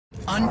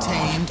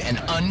Untamed and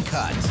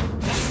Uncut.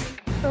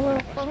 A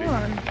little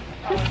fun.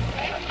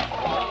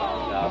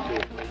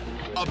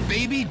 A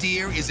baby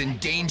deer is in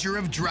danger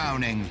of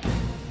drowning.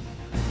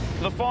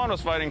 The fawn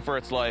was fighting for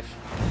its life.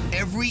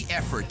 Every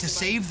effort to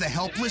save the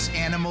helpless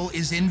animal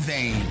is in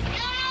vain.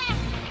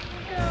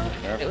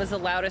 It was the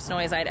loudest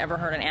noise I'd ever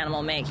heard an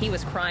animal make. He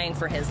was crying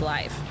for his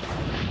life.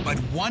 But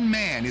one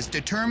man is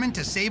determined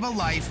to save a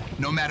life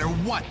no matter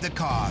what the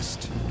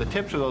cost. The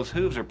tips of those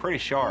hooves are pretty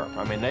sharp.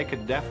 I mean, they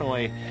could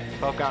definitely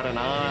poke out an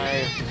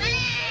eye.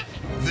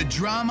 The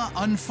drama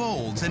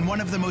unfolds in one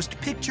of the most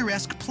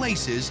picturesque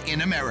places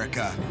in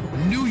America,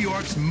 New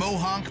York's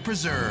Mohonk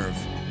Preserve.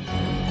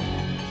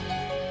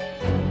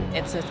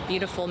 It's a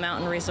beautiful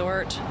mountain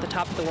resort, the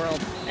top of the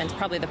world, and it's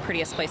probably the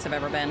prettiest place I've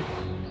ever been.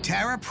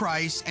 Tara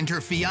Price and her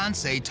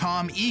fiancé,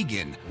 Tom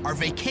Egan, are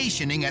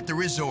vacationing at the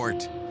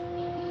resort.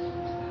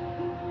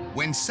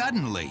 When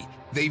suddenly,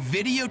 they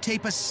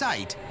videotape a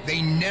sight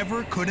they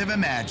never could have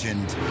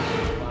imagined.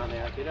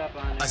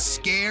 A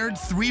scared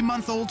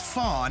 3-month-old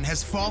fawn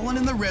has fallen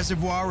in the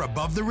reservoir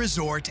above the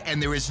resort,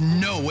 and there is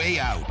no way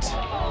out.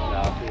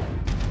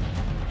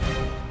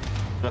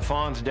 The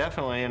fawn's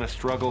definitely in a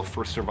struggle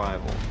for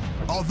survival.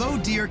 Although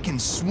deer can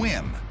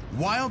swim,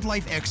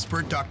 wildlife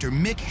expert Dr.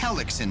 Mick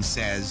Hellickson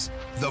says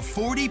the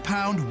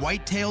 40-pound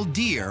white-tailed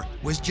deer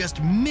was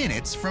just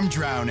minutes from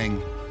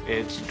drowning.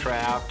 It's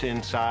trapped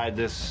inside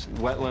this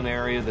wetland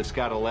area that's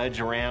got a ledge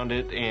around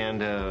it and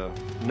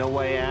no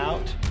way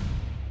out.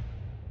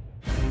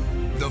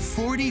 The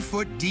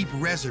 40-foot deep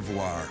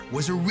reservoir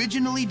was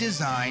originally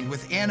designed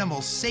with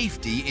animal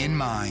safety in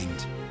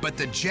mind. But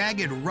the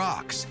jagged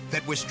rocks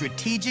that were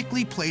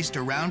strategically placed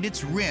around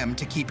its rim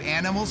to keep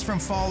animals from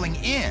falling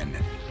in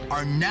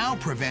are now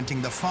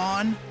preventing the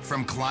fawn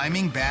from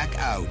climbing back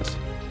out.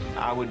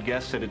 I would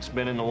guess that it's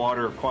been in the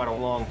water quite a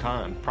long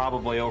time,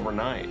 probably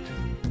overnight.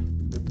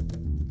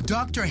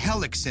 Dr.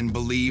 Hellickson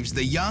believes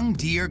the young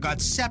deer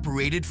got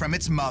separated from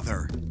its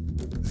mother.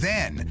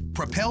 Then,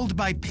 propelled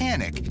by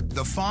panic,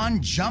 the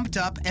fawn jumped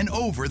up and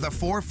over the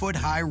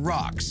 4-foot-high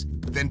rocks,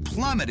 then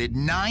plummeted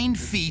 9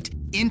 feet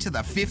into the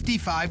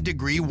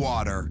 55-degree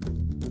water.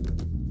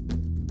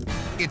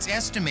 It's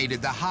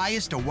estimated the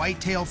highest a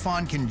white-tailed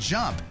fawn can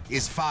jump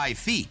is 5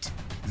 feet.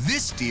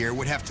 This deer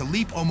would have to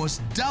leap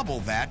almost double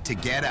that to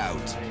get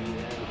out.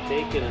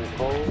 Shaken and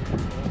cold.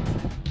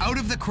 Out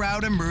of the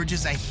crowd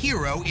emerges a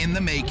hero in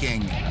the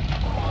making.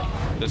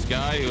 This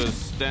guy who was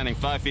standing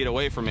 5 feet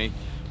away from me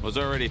was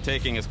already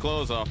taking his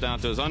clothes off down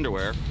to his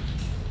underwear,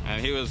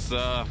 and he was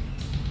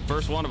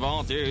first one to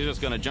volunteer. He was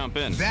just going to jump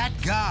in. That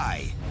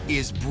guy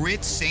is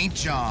Britt St.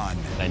 John.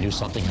 I knew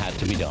something had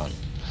to be done,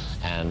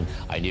 and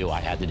I knew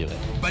I had to do it.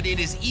 But it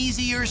is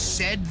easier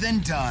said than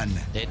done.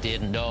 It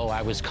didn't know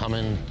I was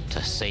coming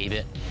to save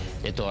it.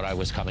 It thought I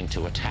was coming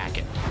to attack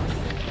it.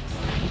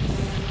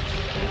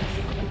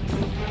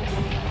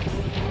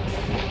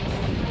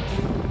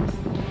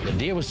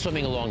 The deer was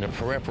swimming along the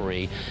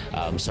periphery,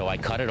 so I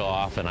cut it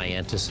off, and I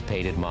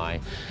anticipated my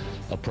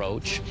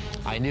approach.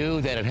 I knew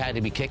that it had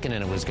to be kicking,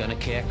 and it was going to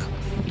kick.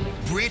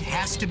 Britt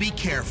has to be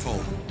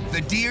careful.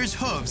 The deer's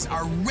hooves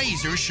are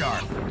razor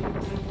sharp.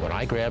 When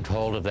I grabbed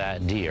hold of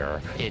that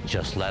deer, it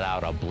just let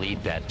out a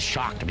bleat that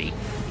shocked me.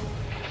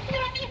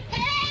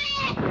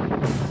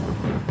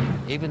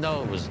 Even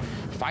though it was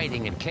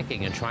fighting and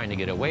kicking and trying to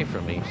get away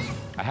from me,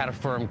 I had a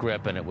firm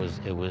grip, and it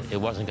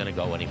wasn't going to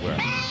go anywhere.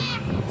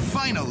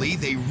 Finally,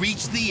 they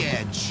reach the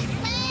edge.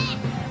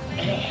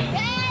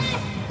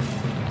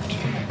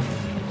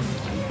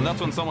 And that's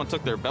when someone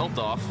took their belt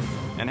off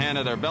and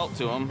handed their belt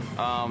to him.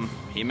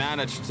 He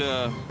managed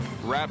to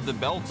wrap the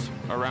belt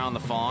around the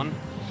fawn,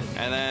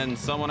 and then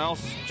someone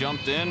else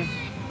jumped in,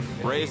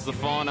 raised the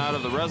fawn out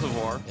of the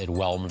reservoir. It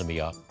whelmed me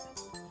up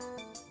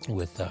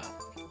with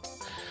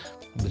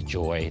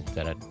joy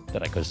that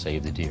I could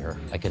save the deer.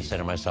 I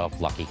consider myself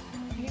lucky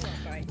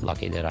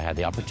that I had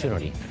the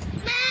opportunity.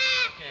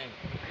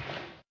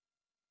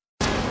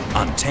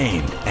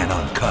 Untamed and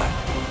Uncut.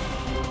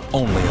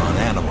 Only on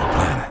Animal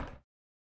Planet.